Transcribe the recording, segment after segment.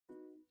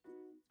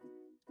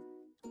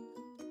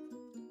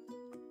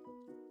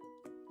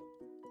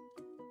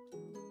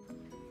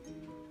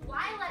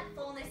Why let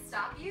fullness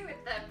stop you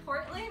at the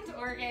Portland,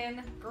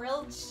 Oregon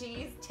Grilled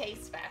Cheese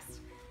Taste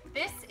Fest?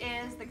 This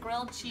is the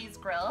Grilled Cheese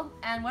Grill,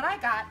 and what I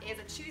got is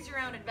a choose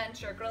your own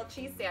adventure grilled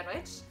cheese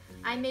sandwich.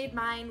 I made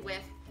mine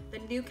with the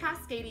new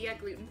Cascadia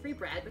gluten-free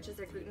bread, which is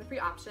their gluten-free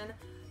option,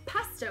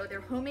 pesto,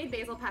 their homemade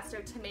basil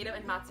pesto, tomato,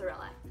 and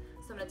mozzarella.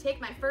 So I'm gonna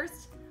take my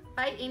first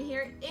bite in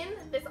here in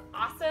this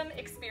awesome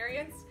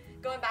experience,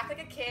 going back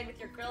like a kid with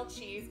your grilled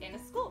cheese in a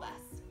school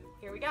bus.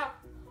 Here we go.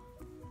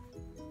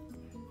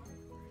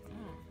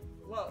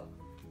 Whoa.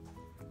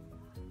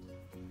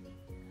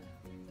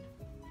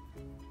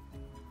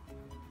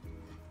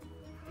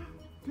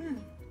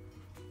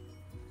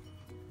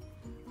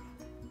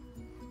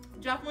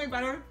 Definitely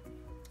better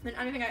than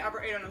anything I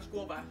ever ate on a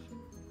school bus.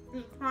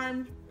 It's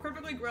primed,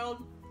 perfectly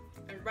grilled,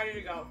 and ready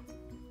to go.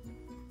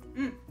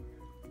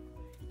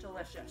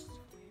 Delicious.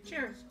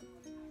 Cheers.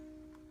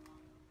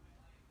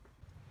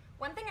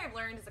 One thing I've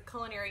learned as a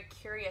culinary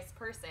curious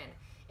person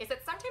is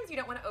that sometimes you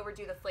don't want to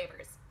overdo the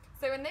flavors.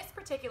 So in this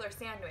particular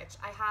sandwich,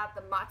 I have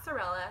the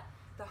mozzarella,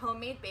 the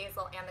homemade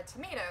basil, and the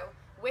tomato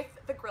with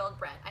the grilled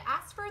bread. I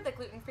asked for the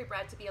gluten-free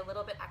bread to be a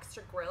little bit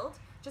extra grilled,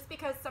 just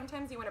because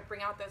sometimes you want to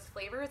bring out those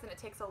flavors and it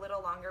takes a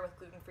little longer with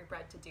gluten-free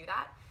bread to do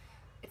that.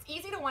 It's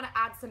easy to want to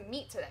add some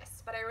meat to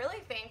this, but I really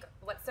think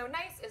what's so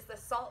nice is the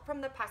salt from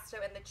the pesto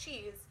and the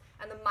cheese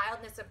and the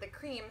mildness of the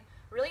cream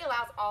really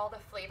allows all the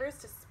flavors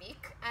to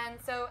speak. And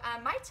so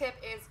my tip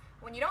is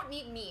when you don't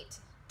need meat,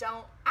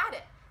 don't add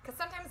it, because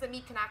sometimes the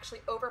meat can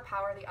actually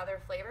overpower the other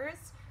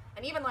flavors.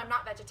 And even though I'm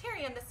not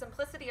vegetarian, the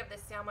simplicity of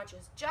this sandwich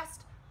is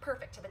just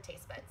perfect to the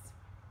taste buds.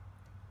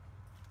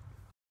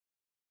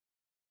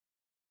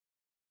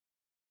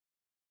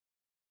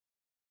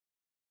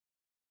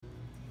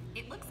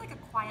 It looks like a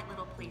quiet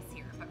little place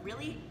here, but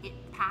really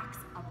it packs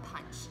a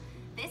punch.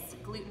 This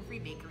gluten-free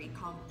bakery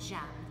called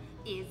Gem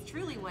is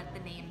truly what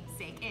the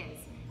namesake is.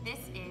 This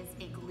is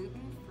a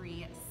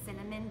gluten-free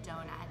cinnamon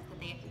donut that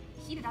they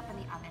heated up in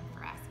the oven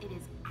for us. It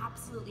is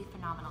absolutely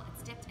phenomenal.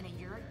 It's dipped in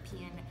a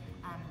European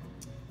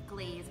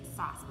glaze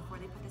sauce before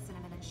they put the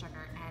cinnamon and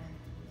sugar, and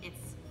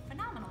it's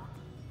phenomenal.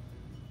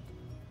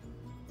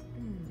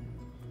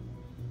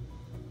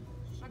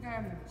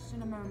 Sugar,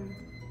 cinnamon,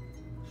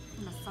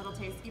 and a subtle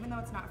taste. Even though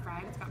it's not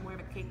fried, it's got more of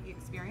a cakey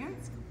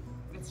experience.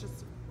 It's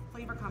just,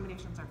 flavor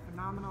combinations are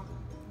phenomenal.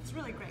 It's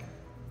really great.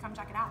 Come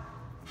check it out.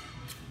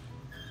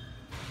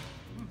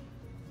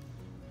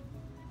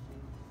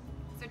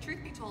 So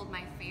truth be told,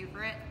 my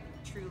favorite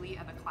truly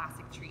of a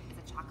classic treat is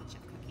a chocolate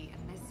chip cookie,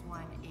 and this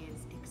one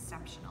is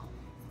exceptional.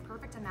 It's the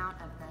perfect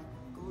amount of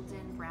the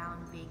golden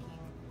brown baking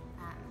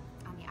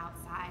on the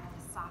outside and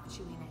the soft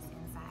chewiness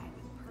inside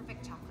with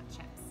perfect chocolate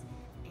chips.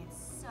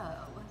 It's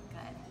so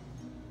good.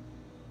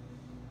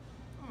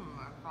 Oh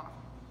my gosh.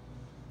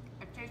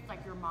 It tastes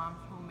like your mom's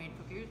homemade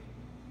cookies.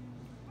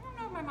 I don't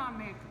know if my mom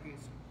made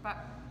cookies, but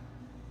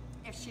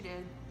if she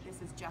did,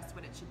 this is just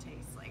what it should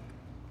taste like.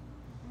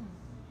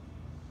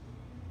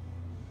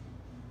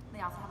 They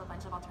also have a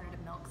bunch of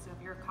alternative milks, so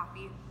if you're a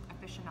coffee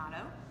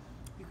aficionado,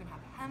 you can have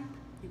hemp,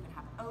 you can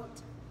have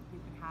oat, you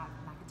can have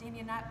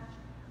macadamia nut,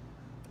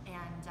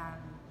 and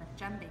the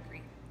Gem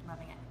Bakery,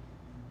 loving it.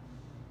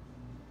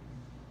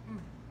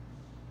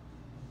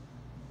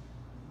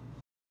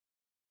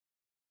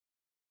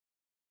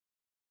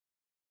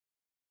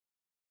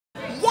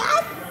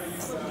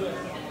 Yes!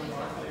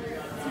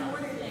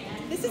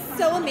 This is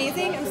so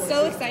amazing. I'm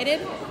so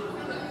excited.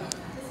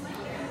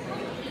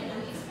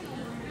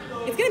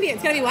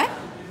 It's gonna be what?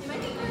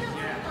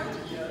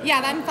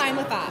 Yeah, I'm fine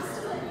with that.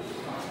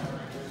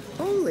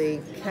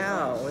 Holy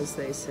cow, as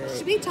they say.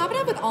 Should we top it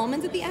up with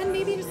almonds at the end,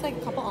 maybe? Just like a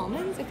couple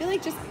almonds? I feel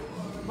like just,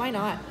 why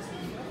not?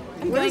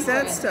 What is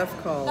that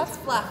stuff called? That's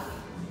fluff.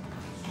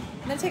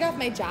 I'm gonna take off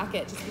my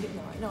jacket just to get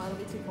more. No, it'll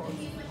be too cold.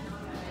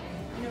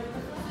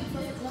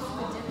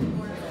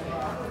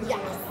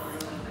 Yes.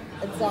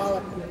 It's all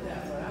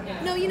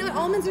up. No, you know what?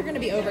 Almonds are gonna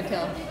be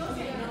overkill.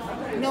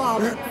 No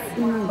almonds.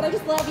 But I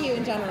just love you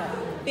in general.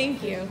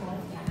 Thank you.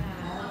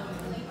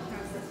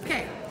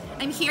 Okay,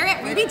 I'm here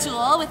at Ruby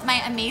Jewel with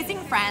my amazing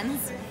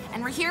friends,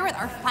 and we're here with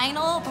our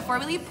final, before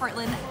we leave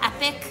Portland,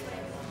 epic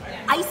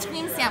ice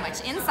cream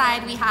sandwich.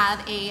 Inside we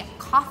have a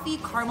coffee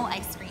caramel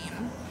ice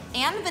cream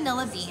and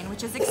vanilla bean,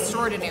 which is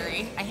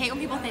extraordinary. I hate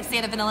when people say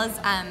that vanilla's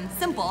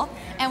simple.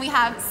 And we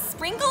have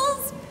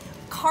sprinkles,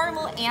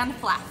 caramel, and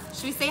fluff.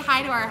 Should we say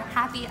hi to our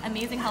happy,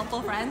 amazing,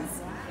 helpful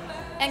friends?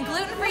 And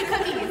gluten-free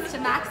cookies to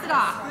max it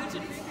off. So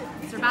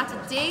we're about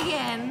to dig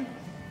in.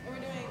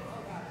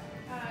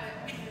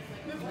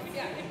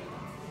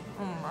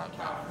 Oh my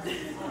god.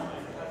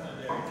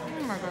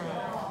 Oh my god.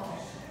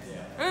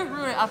 It is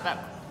really epic.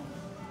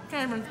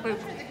 Can't even speak.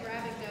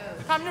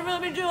 Come to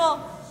Ruby Jewel.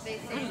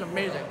 This is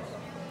amazing.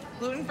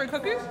 Gluten-free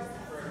cookies?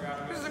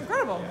 This is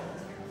incredible.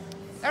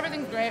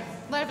 Everything's great.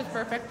 Life is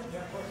perfect.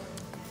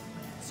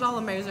 It's all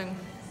amazing.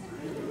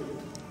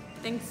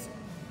 Thanks.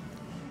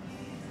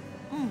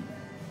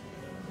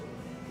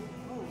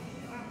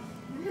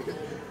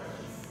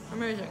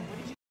 Amazing.